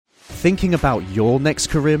thinking about your next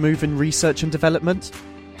career move in research and development?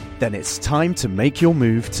 Then it's time to make your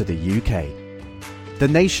move to the UK. The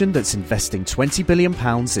nation that's investing £20 billion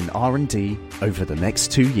in R&D over the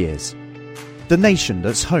next 2 years. The nation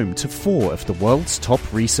that's home to 4 of the world's top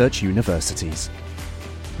research universities.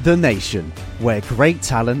 The nation where great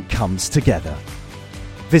talent comes together.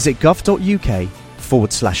 Visit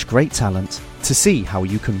gov.uk/great talent to see how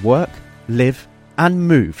you can work, live and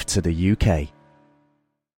move to the UK.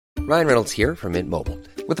 Ryan Reynolds here from Mint Mobile.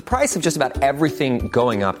 With the price of just about everything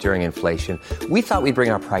going up during inflation, we thought we'd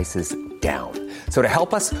bring our prices down. So to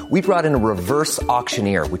help us, we brought in a reverse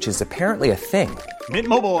auctioneer, which is apparently a thing. Mint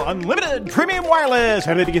Mobile Unlimited Premium Wireless.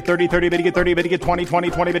 How to get 30, 30, bit to get 30, bit to get 20,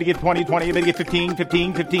 20, 20, bit to get 20, 20, bit to get 15,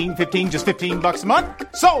 15, 15, 15, just $15 a month?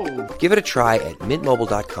 Sold! Give it a try at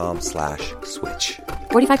mintmobile.com/switch.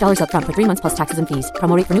 $45 up front for 3 months plus taxes and fees.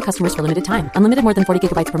 Promo rate for new customers for limited time. Unlimited more than 40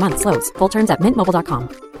 gigabytes per month. Slows full terms at mintmobile.com.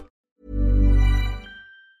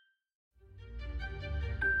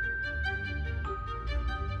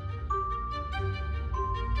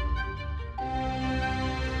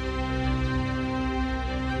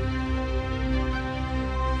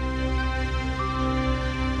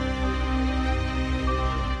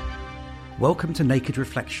 Welcome to Naked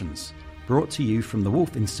Reflections, brought to you from the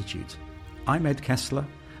Woolf Institute. I'm Ed Kessler,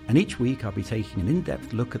 and each week I'll be taking an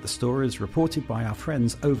in-depth look at the stories reported by our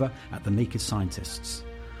friends over at The Naked Scientists.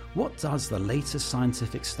 What does the latest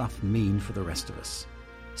scientific stuff mean for the rest of us?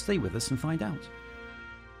 Stay with us and find out.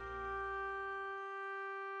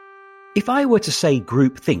 If I were to say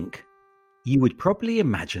groupthink, you would probably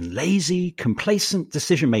imagine lazy, complacent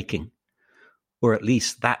decision-making. Or at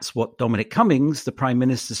least that's what Dominic Cummings, the Prime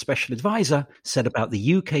Minister's special advisor, said about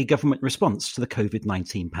the UK government response to the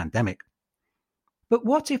COVID-19 pandemic. But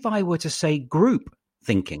what if I were to say group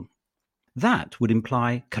thinking? That would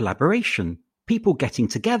imply collaboration, people getting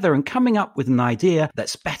together and coming up with an idea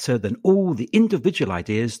that's better than all the individual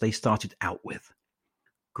ideas they started out with.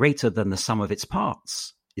 Greater than the sum of its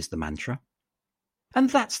parts is the mantra. And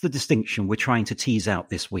that's the distinction we're trying to tease out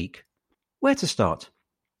this week. Where to start?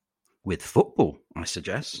 With football, I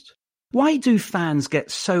suggest. Why do fans get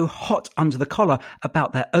so hot under the collar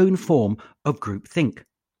about their own form of groupthink?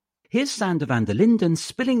 Here's Sander van der Linden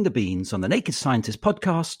spilling the beans on the Naked Scientist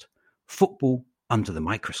podcast, Football Under the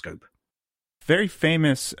Microscope. Very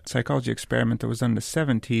famous psychology experiment that was done in the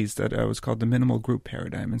 70s that was called the minimal group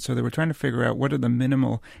paradigm. And so they were trying to figure out what are the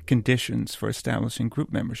minimal conditions for establishing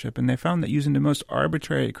group membership. And they found that using the most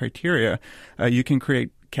arbitrary criteria, you can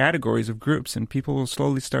create categories of groups, and people will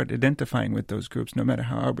slowly start identifying with those groups no matter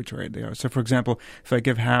how arbitrary they are. So, for example, if I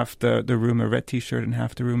give half the room a red T-shirt and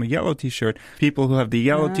half the room a yellow T-shirt, people who have the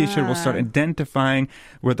yellow T-shirt will start identifying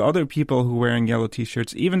with other people who are wearing yellow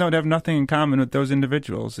T-shirts, even though they have nothing in common with those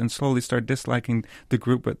individuals, and slowly start disliking the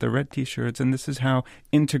group with the red T-shirts. And this is how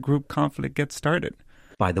intergroup conflict gets started.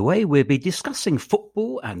 By the way, we'll be discussing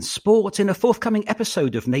football and sport in a forthcoming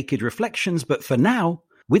episode of Naked Reflections, but for now,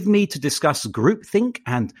 with me to discuss groupthink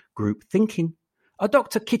and group thinking are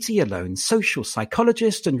Dr. Kitty Alone, social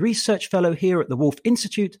psychologist and research fellow here at the Woolf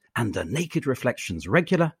Institute and a Naked Reflections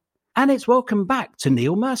regular. And it's welcome back to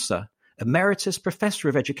Neil Mercer, Emeritus Professor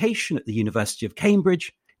of Education at the University of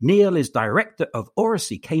Cambridge. Neil is Director of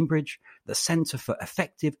Oracy Cambridge, the Centre for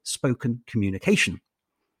Effective Spoken Communication.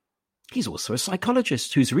 He's also a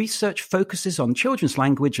psychologist whose research focuses on children's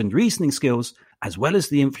language and reasoning skills, as well as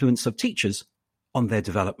the influence of teachers on their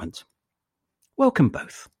development. Welcome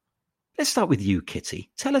both. Let's start with you,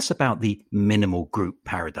 Kitty. Tell us about the minimal group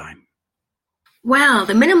paradigm. Well,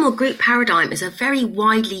 the minimal group paradigm is a very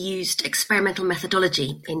widely used experimental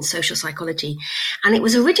methodology in social psychology, and it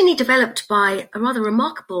was originally developed by a rather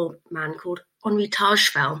remarkable man called Henri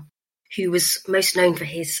Tajfel, who was most known for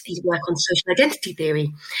his work on social identity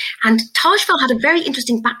theory. And Tajfel had a very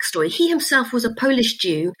interesting backstory. He himself was a Polish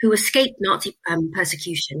Jew who escaped Nazi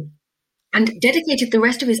persecution and dedicated the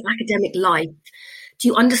rest of his academic life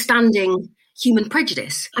to understanding human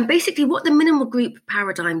prejudice. And basically what the minimal group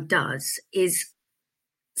paradigm does is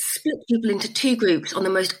split people into 2 groups on the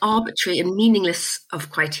most arbitrary and meaningless of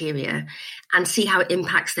criteria and see how it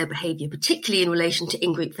impacts their behavior, particularly in relation to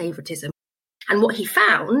in-group favoritism. And what he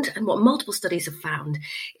found, and what multiple studies have found,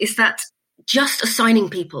 is that just assigning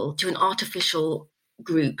people to an artificial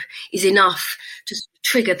group is enough to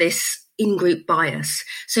trigger this in-group bias.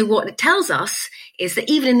 So what it tells us is that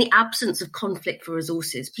even in the absence of conflict for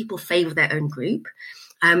resources, people favor their own group,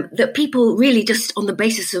 that people really just on the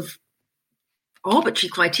basis of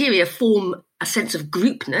arbitrary criteria form a sense of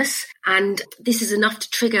groupness, and this is enough to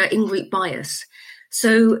trigger in-group bias.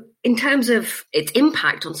 So in terms of its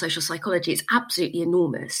impact on social psychology, it's absolutely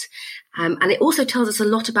enormous. And it also tells us a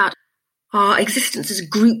lot about our existence as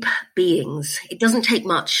group beings. It doesn't take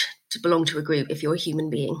much to belong to a group if you're a human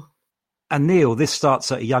being. And Neil, this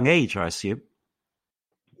starts at a young age, I assume.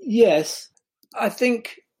 Yes, I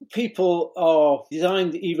think people are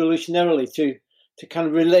designed evolutionarily to kind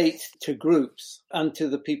of relate to groups and to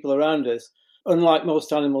the people around us. Unlike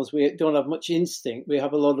most animals, we don't have much instinct. We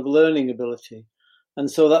have a lot of learning ability. And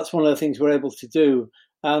so that's one of the things we're able to do.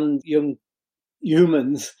 And young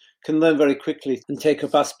humans can learn very quickly and take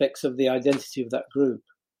up aspects of the identity of that group.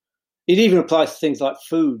 It even applies to things like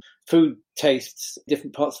food. Food tastes in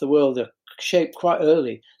different parts of the world are shaped quite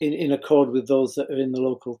early in accord with those that are in the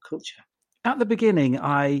local culture. At the beginning,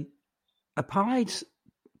 I applied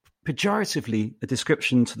pejoratively a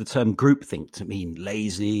description to the term groupthink to mean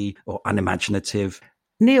lazy or unimaginative.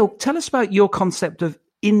 Neil, tell us about your concept of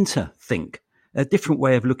interthink, a different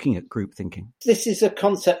way of looking at group thinking. This is a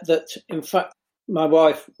concept that, in fact, my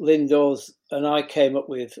wife, Lynn Dawes, and I came up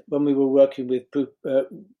with when we were working with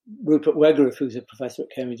Rupert Wegerup, who's a professor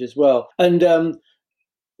at Cambridge as well. And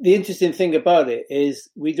the interesting thing about it is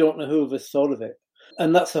we don't know who of us thought of it.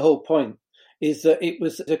 And that's the whole point, is that it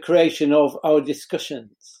was the creation of our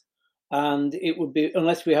discussions. And it would be,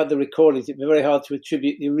 unless we had the recordings, it'd be very hard to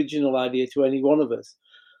attribute the original idea to any one of us.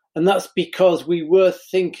 And that's because we were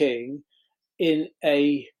thinking in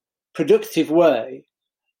a productive way,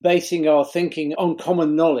 basing our thinking on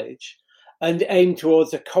common knowledge and aimed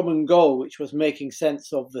towards a common goal, which was making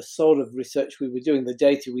sense of the sort of research we were doing, the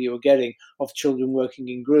data we were getting of children working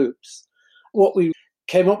in groups. What we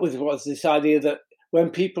came up with was this idea that when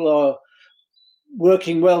people are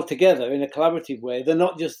working well together in a collaborative way, they're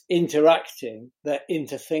not just interacting, they're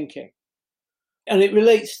interthinking. And it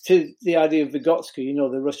relates to the idea of Vygotsky,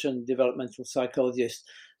 the Russian developmental psychologist,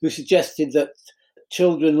 who suggested that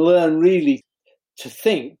children learn really to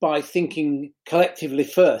think by thinking collectively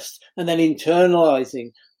first and then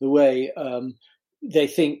internalizing the way they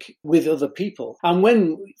think with other people. And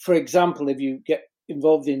when, for example, if you get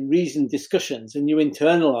involved in reasoned discussions and you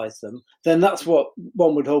internalize them, then that's what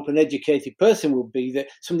one would hope an educated person would be, that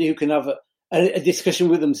somebody who can have a discussion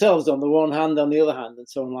with themselves on the one hand, on the other hand, and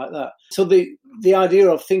so on like that. So the idea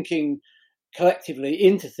of thinking collectively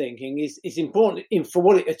into thinking is important for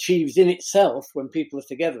what it achieves in itself when people are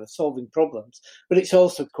together solving problems, but it's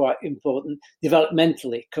also quite important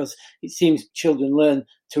developmentally, because it seems children learn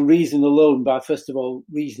to reason alone by, first of all,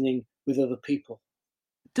 reasoning with other people.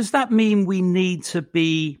 Does that mean we need to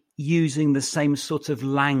be using the same sort of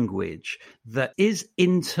language? That is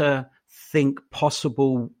interthink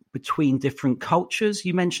possible between different cultures?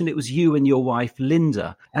 You mentioned it was you and your wife,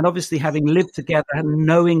 Linda, and obviously having lived together and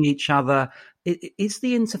knowing each other, is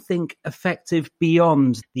the interthink effective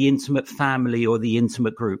beyond the intimate family or the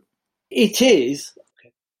intimate group? It is.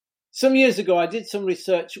 Some years ago, I did some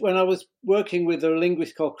research when I was working with a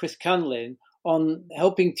linguist called Chris Canlin on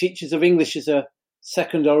helping teachers of English as a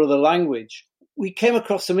second or other language. We came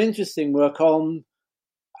across some interesting work on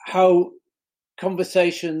how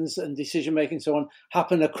conversations and decision-making and so on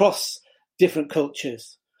happen across different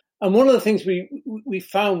cultures. And one of the things we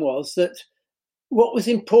found was that what was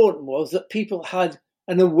important was that people had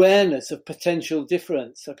an awareness of potential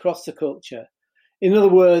difference across the culture. In other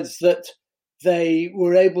words, that they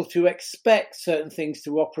were able to expect certain things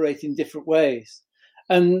to operate in different ways.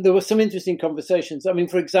 And there were some interesting conversations. I mean,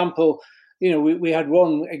 for example, we had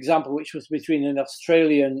one example which was between an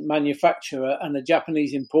Australian manufacturer and a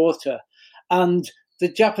Japanese importer. And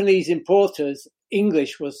the Japanese importer's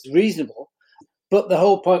English was reasonable, but the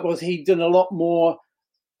whole point was he'd done a lot more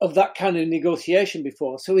of that kind of negotiation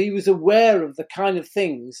before. So he was aware of the kind of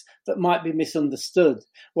things that might be misunderstood,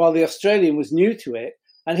 while the Australian was new to it,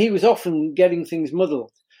 and he was often getting things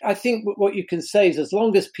muddled. I think what you can say is, as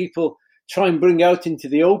long as people try and bring out into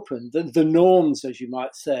the open the norms, as you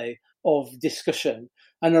might say, of discussion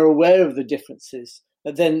and are aware of the differences,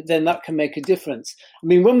 then that can make a difference. I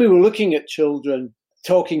mean, when we were looking at children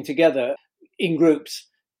talking together in groups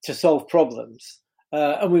to solve problems,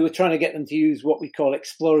 and we were trying to get them to use what we call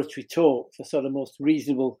exploratory talk, the sort of most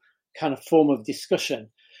reasonable kind of form of discussion.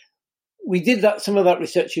 We did some of that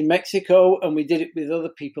research in Mexico, and we did it with other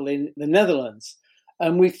people in the Netherlands.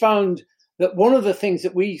 And we found that one of the things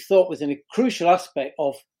that we thought was a crucial aspect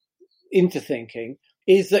of interthinking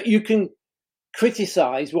is that you can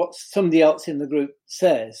criticize what somebody else in the group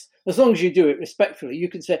says. As long as you do it respectfully, you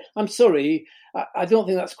can say, I'm sorry, I don't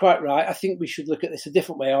think that's quite right. I think we should look at this a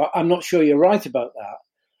different way. Or, I'm not sure you're right about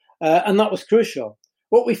that. And that was crucial.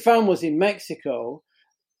 What we found was in Mexico,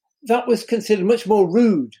 that was considered much more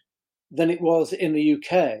rude than it was in the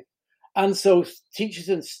UK. And so teachers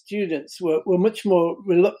and students were much more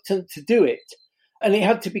reluctant to do it. And it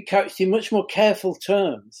had to be couched in much more careful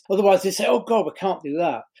terms. Otherwise, they say, oh, God, we can't do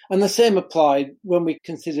that. And the same applied when we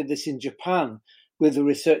considered this in Japan with the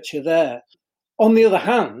researcher there. On the other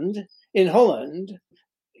hand, in Holland,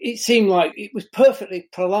 it seemed like it was perfectly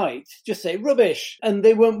polite, just say rubbish. And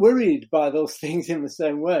they weren't worried by those things in the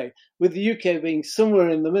same way, with the UK being somewhere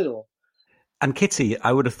in the middle. And Kitty,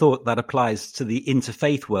 I would have thought that applies to the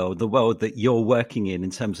interfaith world, the world that you're working in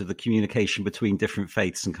terms of the communication between different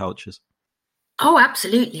faiths and cultures. Oh,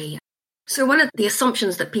 absolutely. So one of the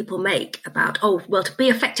assumptions that people make about, to be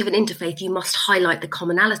effective in interfaith, you must highlight the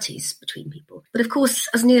commonalities between people. But of course,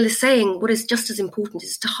 as Neil is saying, what is just as important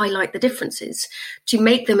is to highlight the differences, to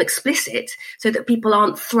make them explicit so that people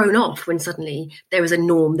aren't thrown off when suddenly there is a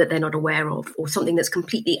norm that they're not aware of or something that's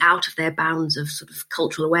completely out of their bounds of sort of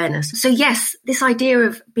cultural awareness. So yes, this idea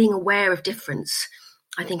of being aware of difference,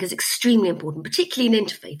 I think, is extremely important, particularly in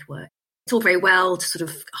interfaith work. It's all very well to sort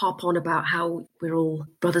of harp on about how we're all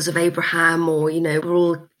brothers of Abraham or, we're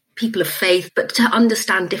all people of faith, but to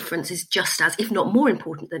understand difference is just as, if not more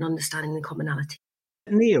important than understanding the commonality.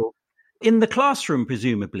 Neil, in the classroom,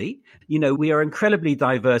 presumably, we are an incredibly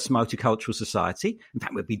diverse multicultural society. In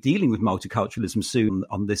fact, we'll be dealing with multiculturalism soon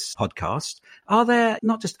on this podcast. Are there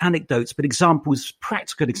not just anecdotes, but examples,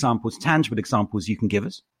 practical examples, tangible examples you can give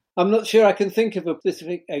us? I'm not sure I can think of a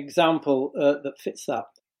specific example that fits that.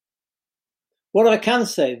 What I can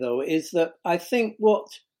say, though, is that I think what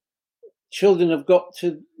children have got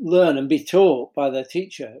to learn and be taught by their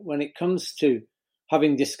teacher when it comes to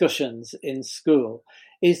having discussions in school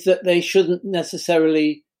is that they shouldn't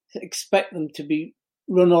necessarily expect them to be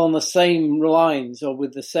run on the same lines or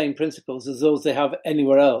with the same principles as those they have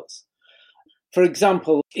anywhere else. For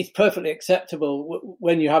example, it's perfectly acceptable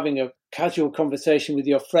when you're having a casual conversation with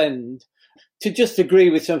your friend to just agree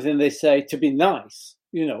with something they say, to be nice,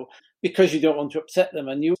 because you don't want to upset them.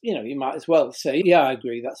 And you might as well say, yeah, I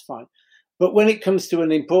agree, that's fine. But when it comes to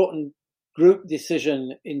an important group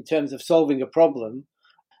decision in terms of solving a problem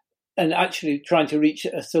and actually trying to reach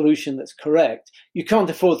a solution that's correct, you can't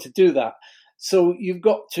afford to do that. So you've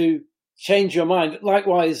got to change your mind.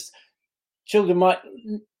 Likewise, children might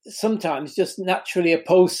sometimes just naturally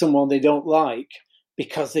oppose someone they don't like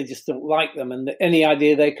because they just don't like them. And any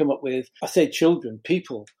idea they come up with, I say children,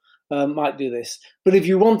 people, might do this. But if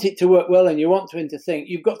you want it to work well and you want them to think,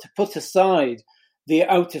 you've got to put aside the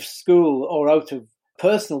out of school or out of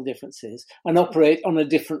personal differences and operate on a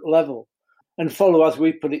different level and follow, as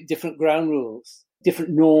we put it, different ground rules,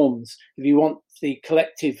 different norms, if you want the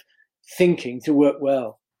collective thinking to work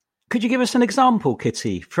well. Could you give us an example,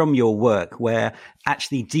 Kitty, from your work where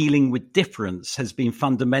actually dealing with difference has been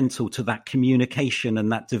fundamental to that communication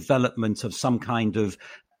and that development of some kind of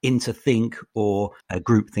interthink or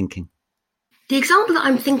group thinking? The example that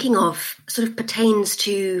I'm thinking of sort of pertains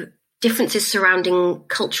to differences surrounding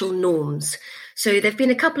cultural norms. So there have been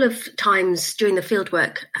a couple of times during the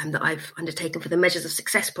fieldwork that I've undertaken for the Measures of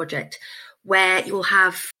Success project where you'll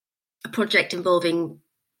have a project involving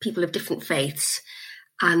people of different faiths,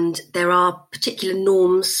 and there are particular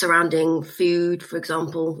norms surrounding food, for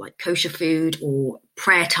example, like kosher food or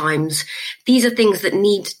prayer times. These are things that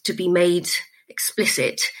need to be made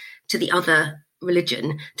explicit to the other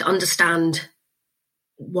religion to understand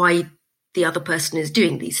why the other person is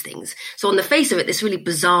doing these things. So on the face of it, this really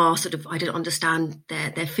bizarre sort of, I don't understand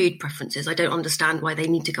their food preferences. I don't understand why they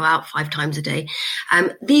need to go out 5 times a day.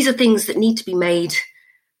 These are things that need to be made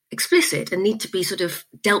explicit and need to be sort of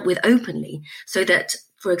dealt with openly so that,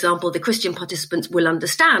 for example, the Christian participants will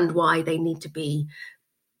understand why they need to be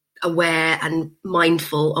aware and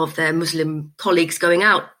mindful of their Muslim colleagues going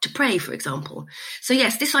out to pray, for example. So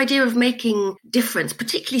yes, this idea of making difference,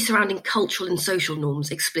 particularly surrounding cultural and social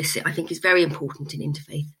norms, explicit, I think is very important in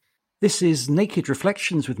interfaith. This is Naked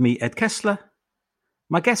Reflections with me, Ed Kessler.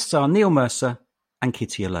 My guests are Neil Mercer and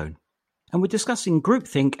Kitty Alone, and we're discussing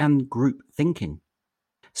groupthink and group thinking.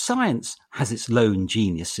 Science has its lone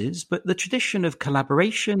geniuses, but the tradition of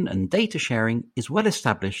collaboration and data sharing is well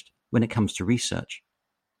established when it comes to research.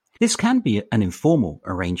 This can be an informal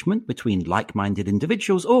arrangement between like-minded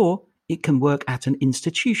individuals, or it can work at an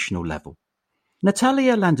institutional level.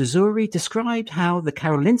 Natalia Landazuri described how the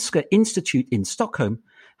Karolinska Institute in Stockholm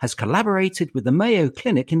has collaborated with the Mayo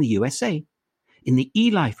Clinic in the USA in the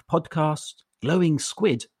eLife podcast, Glowing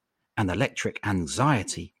Squid and Electric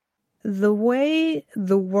Anxiety. The way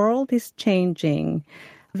the world is changing,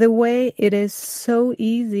 The way it is so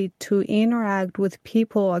easy to interact with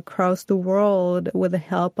people across the world with the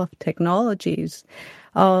help of technologies,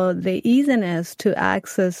 the easiness to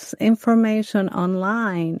access information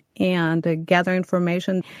online and gather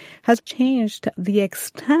information has changed the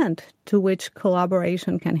extent to which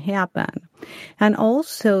collaboration can happen. And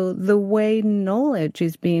also the way knowledge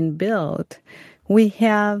is being built. We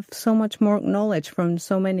have so much more knowledge from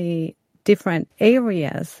so many different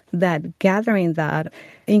areas that gathering that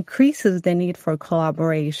increases the need for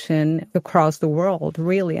collaboration across the world,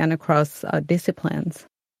 really, and across disciplines.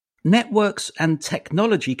 Networks and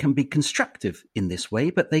technology can be constructive in this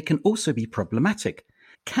way, but they can also be problematic.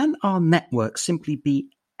 Can our networks simply be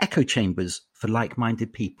echo chambers for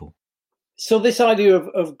like-minded people? So this idea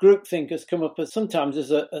of groupthink has come up sometimes as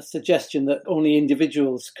a suggestion that only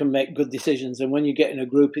individuals can make good decisions. And when you get in a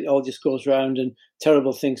group, it all just goes round and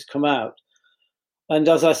terrible things come out. And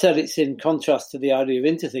as I said, it's in contrast to the idea of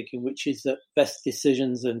interthinking, which is that best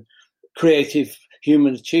decisions and creative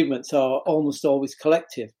human achievements are almost always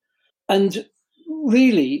collective. And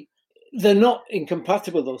really, they're not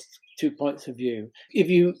incompatible, those 2 points of view. If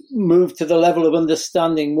you move to the level of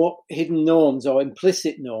understanding what hidden norms or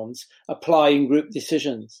implicit norms apply in group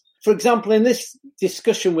decisions. For example, in this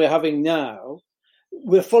discussion we're having now,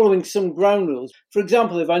 we're following some ground rules. For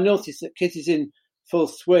example, if I notice that Kit is in full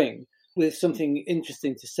swing with something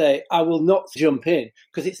interesting to say, I will not jump in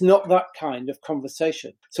because it's not that kind of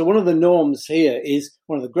conversation. So one of the norms here is,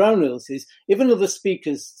 one of the ground rules is, if another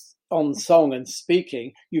speaker's on song and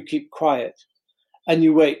speaking, you keep quiet and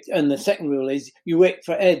you wait. And the second rule is you wait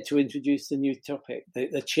for Ed to introduce the new topic,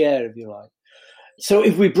 the chair, if you like. So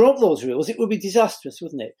if we broke those rules, it would be disastrous,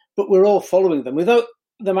 wouldn't it? But we're all following them without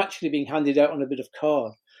them actually being handed out on a bit of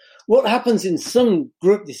card. What happens in some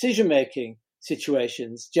group decision-making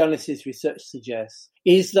situations, Janice's research suggests,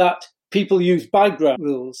 is that people use background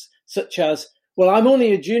rules, such as, well, I'm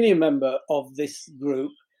only a junior member of this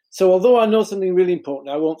group, so although I know something really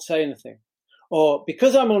important, I won't say anything. Or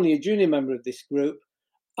because I'm only a junior member of this group,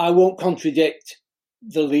 I won't contradict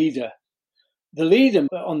the leader. The leader,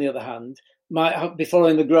 on the other hand, might be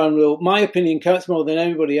following the ground rule. My opinion counts more than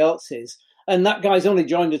anybody else's. And that guy's only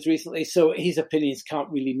joined us recently, so his opinions can't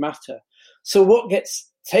really matter. So what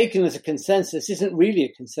gets taken as a consensus isn't really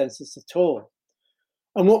a consensus at all.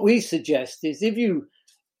 And what we suggest is if you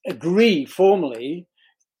agree formally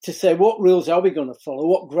to say what rules are we going to follow,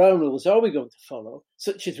 what ground rules are we going to follow,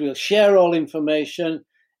 such as we'll share all information,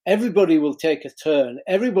 everybody will take a turn,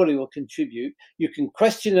 everybody will contribute, you can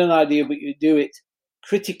question an idea, but you do it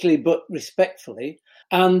critically but respectfully,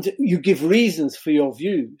 and you give reasons for your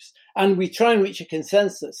views, and we try and reach a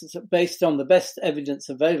consensus based on the best evidence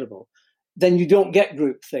available, then you don't get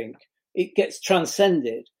groupthink. It gets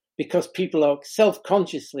transcended because people are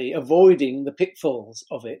self-consciously avoiding the pitfalls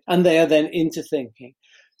of it, and they are then interthinking.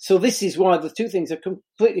 So this is why the two things are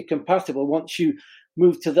completely compatible once you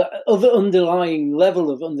move to the other underlying level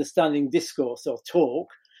of understanding discourse or talk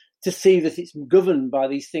to see that it's governed by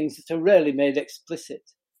these things that are rarely made explicit.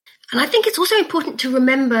 And I think it's also important to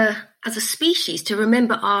remember, as a species, to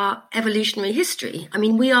remember our evolutionary history. I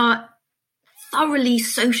mean, we are thoroughly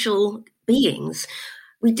social beings.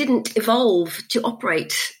 We didn't evolve to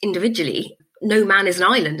operate individually. No man is an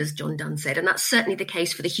island, as John Donne said, and that's certainly the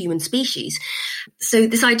case for the human species. So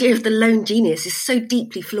this idea of the lone genius is so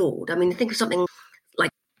deeply flawed. I mean, think of something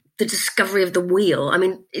like the discovery of the wheel. I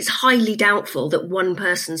mean, it's highly doubtful that one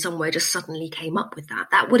person somewhere just suddenly came up with that.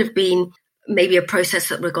 That would have been maybe a process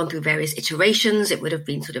that would have gone through various iterations. It would have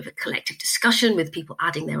been sort of a collective discussion with people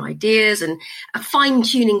adding their ideas and a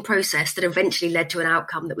fine-tuning process that eventually led to an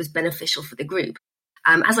outcome that was beneficial for the group.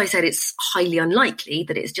 As I said, it's highly unlikely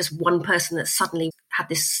that it's just one person that suddenly had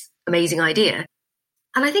this amazing idea.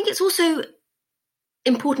 And I think it's also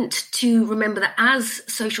important to remember that as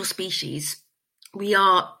social species, we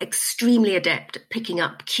are extremely adept at picking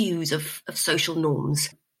up cues of social norms.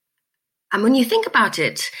 And when you think about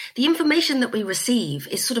it, the information that we receive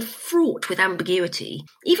is sort of fraught with ambiguity.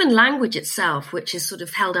 Even language itself, which is sort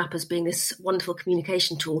of held up as being this wonderful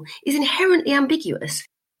communication tool, is inherently ambiguous.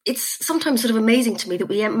 It's sometimes sort of amazing to me that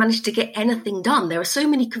we haven't managed to get anything done. There are so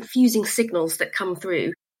many confusing signals that come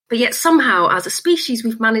through, but yet somehow as a species,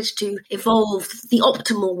 we've managed to evolve the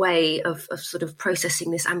optimal way of sort of processing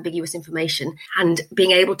this ambiguous information and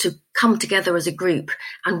being able to come together as a group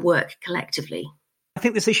and work collectively. I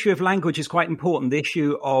think this issue of language is quite important. The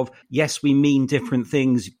issue of, yes, we mean different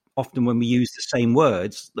things. Often when we use the same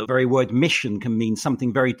words, the very word mission can mean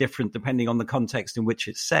something very different depending on the context in which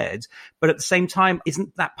it's said. But at the same time,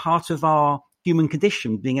 isn't that part of our human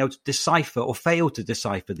condition, being able to decipher or fail to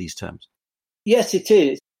decipher these terms? Yes, it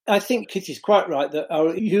is. I think Kitty's quite right that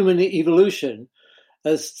our human evolution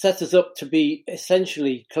has set us up to be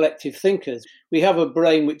essentially collective thinkers. We have a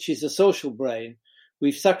brain which is a social brain.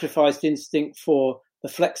 We've sacrificed instinct for the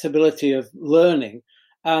flexibility of learning.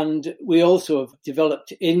 And we also have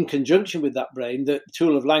developed, in conjunction with that brain, the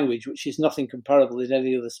tool of language, which is nothing comparable in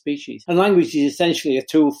any other species. And language is essentially a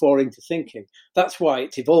tool for interthinking. That's why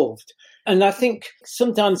it's evolved. And I think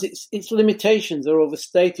sometimes its limitations are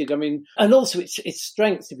overstated. I mean, and also its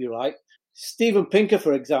strengths, if you like. Steven Pinker,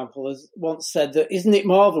 for example, has once said that, isn't it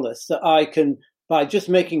marvelous that I can, by just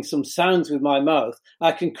making some sounds with my mouth,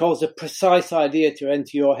 I can cause a precise idea to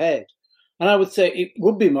enter your head. And I would say it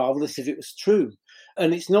would be marvelous if it was true.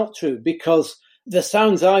 And it's not true, because the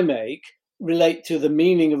sounds I make relate to the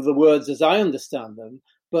meaning of the words as I understand them.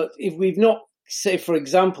 But if we've not, say, for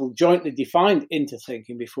example, jointly defined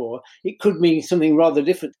interthinking before, it could mean something rather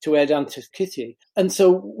different to Ed and to Kitty. And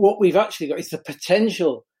so what we've actually got is the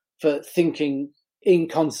potential for thinking in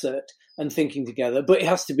concert and thinking together, but it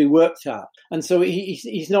has to be worked at. And so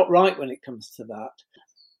he's not right when it comes to that.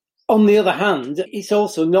 On the other hand, it's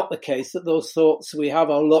also not the case that those thoughts we have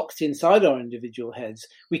are locked inside our individual heads.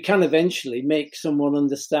 We can eventually make someone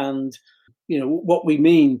understand, what we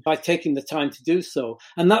mean by taking the time to do so.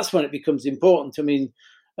 And that's when it becomes important. I mean,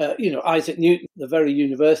 Isaac Newton, the very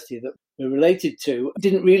university that we're related to,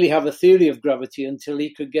 didn't really have a theory of gravity until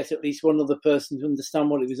he could get at least one other person to understand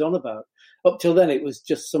what he was on about. Up till then, it was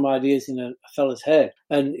just some ideas in a fella's head.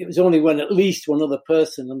 And it was only when at least one other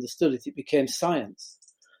person understood it became science.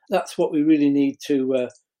 That's what we really need to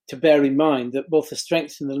bear in mind, that both the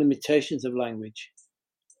strengths and the limitations of language.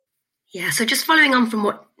 Yeah, so just following on from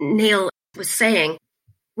what Neil was saying,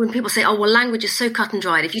 when people say, oh, well, language is so cut and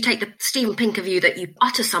dried, if you take the Steven Pinker view that you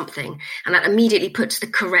utter something and that immediately puts the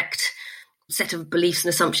correct set of beliefs and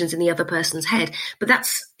assumptions in the other person's head, but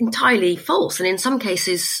that's entirely false, and in some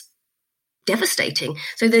cases devastating.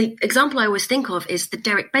 So the example I always think of is the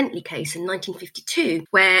Derek Bentley case in 1952,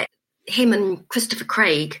 where him and Christopher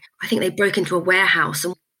Craig, I think they broke into a warehouse,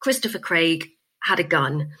 and Christopher Craig had a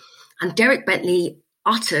gun, and Derek Bentley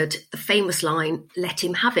uttered the famous line, "Let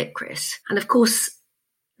him have it, Chris." And of course,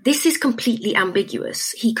 this is completely ambiguous.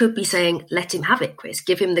 He could be saying, "Let him have it, Chris,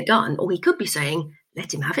 give him the gun," or he could be saying,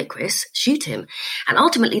 "Let him have it, Chris, shoot him." And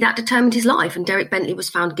ultimately that determined his life, and Derek Bentley was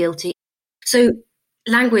found guilty. So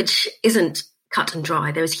language isn't cut and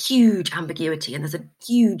dry. There is huge ambiguity, and there's a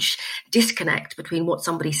huge disconnect between what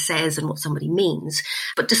somebody says and what somebody means.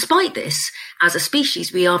 But despite this, as a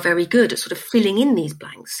species, we are very good at sort of filling in these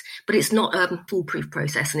blanks, but it's not a foolproof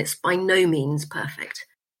process, and it's by no means perfect.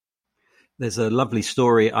 There's a lovely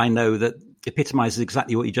story I know that epitomizes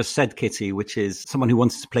exactly what you just said, Kitty, which is someone who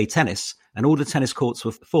wanted to play tennis, and all the tennis courts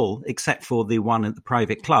were full except for the one at the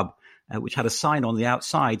private club, which had a sign on the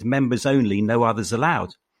outside, "Members only, no others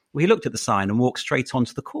allowed." Well, he looked at the sign and walked straight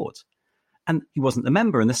onto the court. And he wasn't the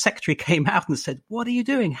member. And the secretary came out and said, "What are you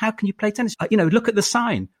doing? How can you play tennis? Look at the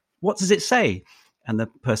sign. What does it say?" And the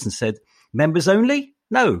person said, "Members only?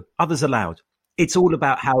 No, others allowed." It's all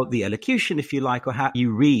about how the elocution, if you like, or how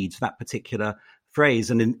you read that particular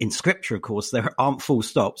phrase. And in scripture, of course, there aren't full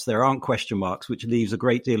stops. There aren't question marks, which leaves a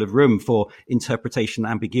great deal of room for interpretation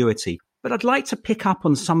and ambiguity. But I'd like to pick up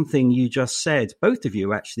on something you just said, both of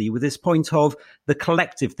you actually, with this point of the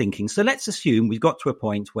collective thinking. So let's assume we've got to a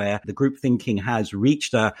point where the group thinking has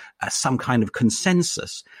reached some kind of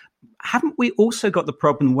consensus. Haven't we also got the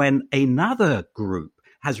problem when another group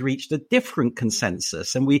has reached a different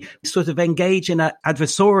consensus and we sort of engage in an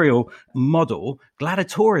adversarial model,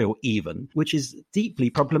 gladiatorial even, which is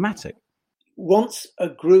deeply problematic? Once a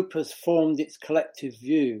group has formed its collective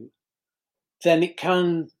view, then it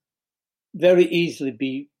can very easily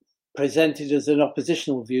be presented as an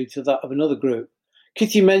oppositional view to that of another group.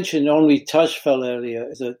 Kitty mentioned Henri Tajfel earlier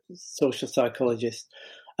as a social psychologist,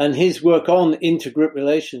 and his work on intergroup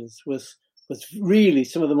relations was really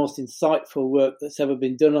some of the most insightful work that's ever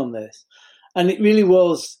been done on this. And it really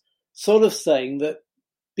was sort of saying that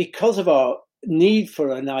because of our need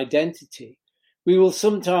for an identity, we will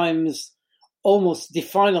sometimes almost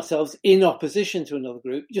define ourselves in opposition to another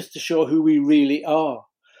group just to show who we really are.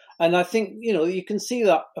 And I think, you can see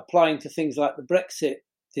that applying to things like the Brexit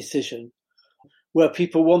decision, where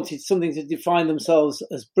people wanted something to define themselves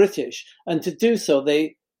as British. And to do so,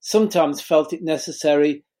 they sometimes felt it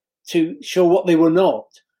necessary to show what they were not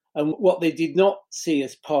and what they did not see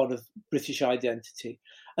as part of British identity.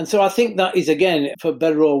 And so I think that is, again, for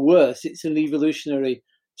better or worse, it's an evolutionary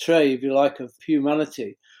trait, if you like, of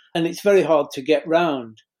humanity. And it's very hard to get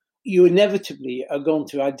round. You inevitably are going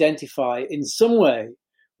to identify in some way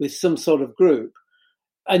with some sort of group,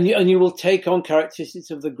 and you will take on characteristics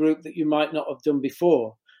of the group that you might not have done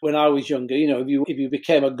before. when I was younger, if you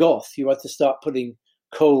became a goth, you had to start putting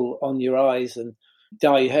coal on your eyes and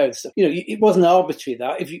dye your hair. So, it wasn't arbitrary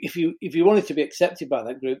that. If you wanted to be accepted by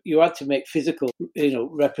that group, you had to make physical,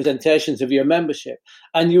 representations of your membership,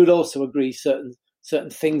 and you would also agree certain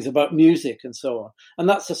things about music and so on. And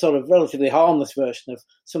that's a sort of relatively harmless version of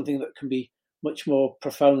something that can be much more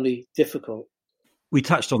profoundly difficult. We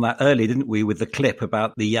touched on that earlier, didn't we, with the clip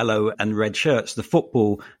about the yellow and red shirts, the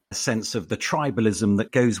football sense of the tribalism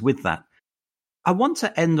that goes with that. I want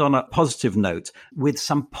to end on a positive note with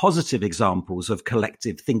some positive examples of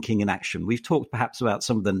collective thinking and action. We've talked perhaps about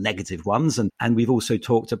some of the negative ones, and we've also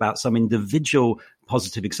talked about some individual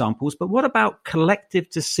positive examples. But what about collective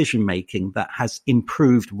decision-making that has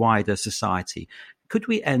improved wider society? Could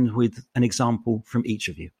we end with an example from each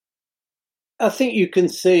of you? I think you can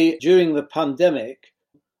see during the pandemic,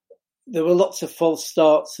 there were lots of false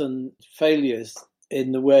starts and failures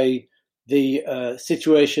in the way the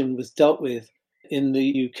situation was dealt with in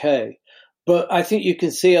the UK. But I think you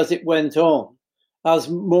can see as it went on, as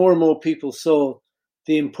more and more people saw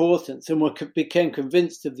the importance and became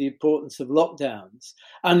convinced of the importance of lockdowns,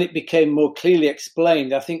 and it became more clearly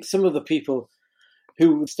explained. I think some of the people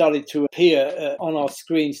who started to appear on our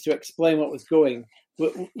screens to explain what was going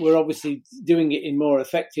were obviously doing it in more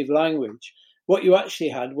effective language. What you actually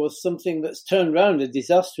had was something that's turned around a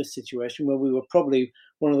disastrous situation where we were probably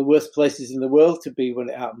one of the worst places in the world to be when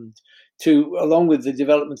it happened, to, along with the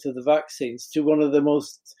development of the vaccines, to one of the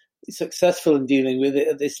most successful in dealing with it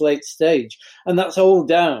at this late stage. And that's all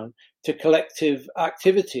down to collective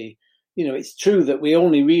activity. It's true that we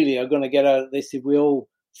only really are going to get out of this if we all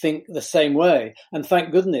think the same way. And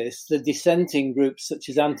thank goodness the dissenting groups such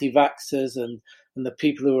as anti-vaxxers and the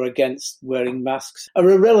people who are against wearing masks are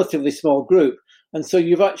a relatively small group. And so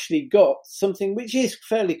you've actually got something which is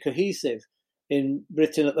fairly cohesive in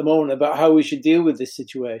Britain at the moment about how we should deal with this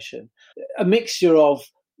situation. A mixture of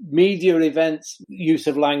media events, use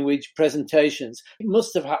of language, presentations. It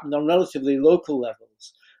must have happened on relatively local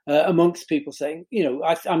levels amongst people saying,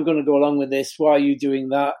 I'm going to go along with this. Why are you doing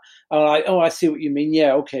that? And I see what you mean.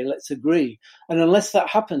 Yeah, okay, let's agree. And unless that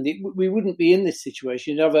happened, we wouldn't be in this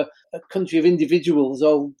situation. You'd have a country of individuals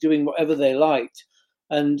all doing whatever they liked,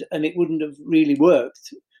 and it wouldn't have really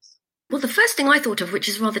worked. Well, the first thing I thought of, which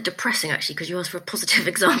is rather depressing, actually, because you asked for a positive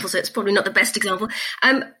example, so it's probably not the best example.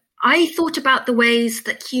 I thought about the ways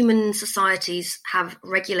that human societies have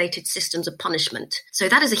regulated systems of punishment. So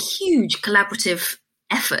that is a huge collaborative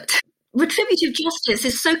effort. Retributive justice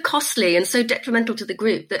is so costly and so detrimental to the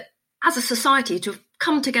group that as a society to have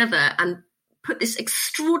come together and put this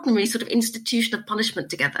extraordinary sort of institution of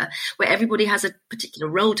punishment together where everybody has a particular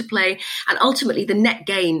role to play, and ultimately the net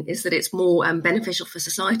gain is that it's more beneficial for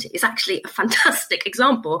society, is actually a fantastic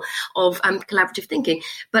example of collaborative thinking.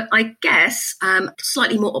 But I guess a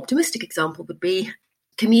slightly more optimistic example would be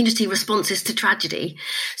community responses to tragedy.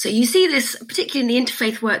 So you see this, particularly in the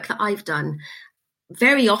interfaith work that I've done,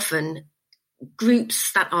 very often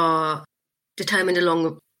groups that are determined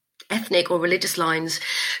along ethnic or religious lines,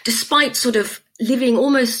 despite sort of living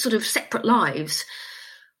almost sort of separate lives,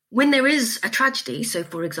 when there is a tragedy, so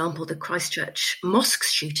for example, the Christchurch mosque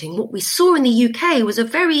shooting, what we saw in the UK was a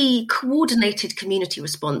very coordinated community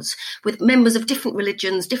response with members of different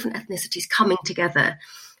religions, different ethnicities coming together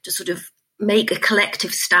to sort of make a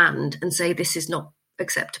collective stand and say, this is not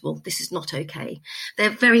acceptable, this is not okay. They're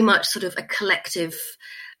very much sort of a collective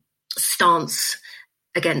stance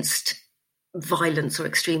against violence or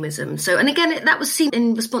extremism. So, and again, that was seen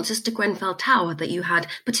in responses to Grenfell Tower, that you had,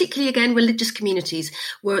 particularly again, religious communities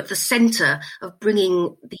were at the centre of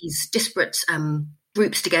bringing these disparate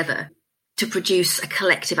groups together to produce a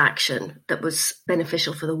collective action that was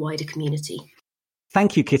beneficial for the wider community.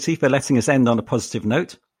 Thank you, Kitty, for letting us end on a positive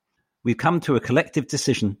note. We've come to a collective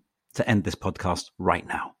decision to end this podcast right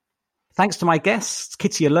now. Thanks to my guests,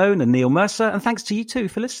 Kitty Alone and Neil Mercer, and thanks to you too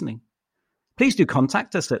for listening. Please do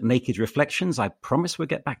contact us at Naked Reflections. I promise we'll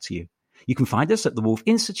get back to you. You can find us at the Wolf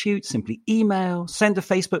Institute, simply email, send a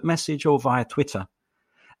Facebook message or via Twitter.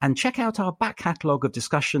 And check out our back catalogue of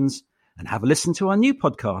discussions and have a listen to our new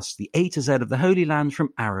podcast, The A to Z of the Holy Land from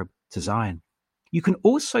Arab to Zion. You can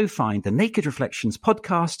also find the Naked Reflections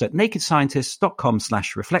podcast at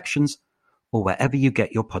nakedscientists.com/reflections or wherever you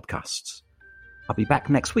get your podcasts. I'll be back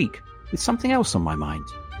next week with something else on my mind.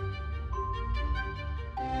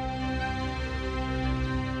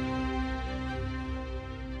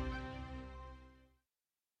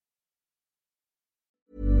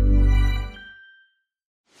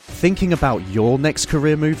 Thinking about your next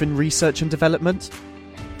career move in research and development?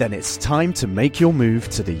 Then it's time to make your move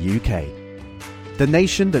to the UK. The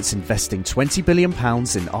nation that's investing £20 billion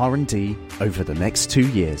in R&D over the next 2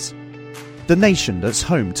 years. The nation that's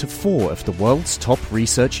home to 4 of the world's top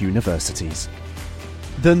research universities.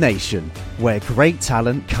 The nation where great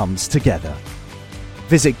talent comes together.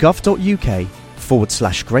 Visit gov.uk/great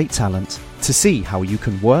talent to see how you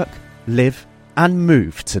can work, live and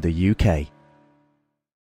move to the UK.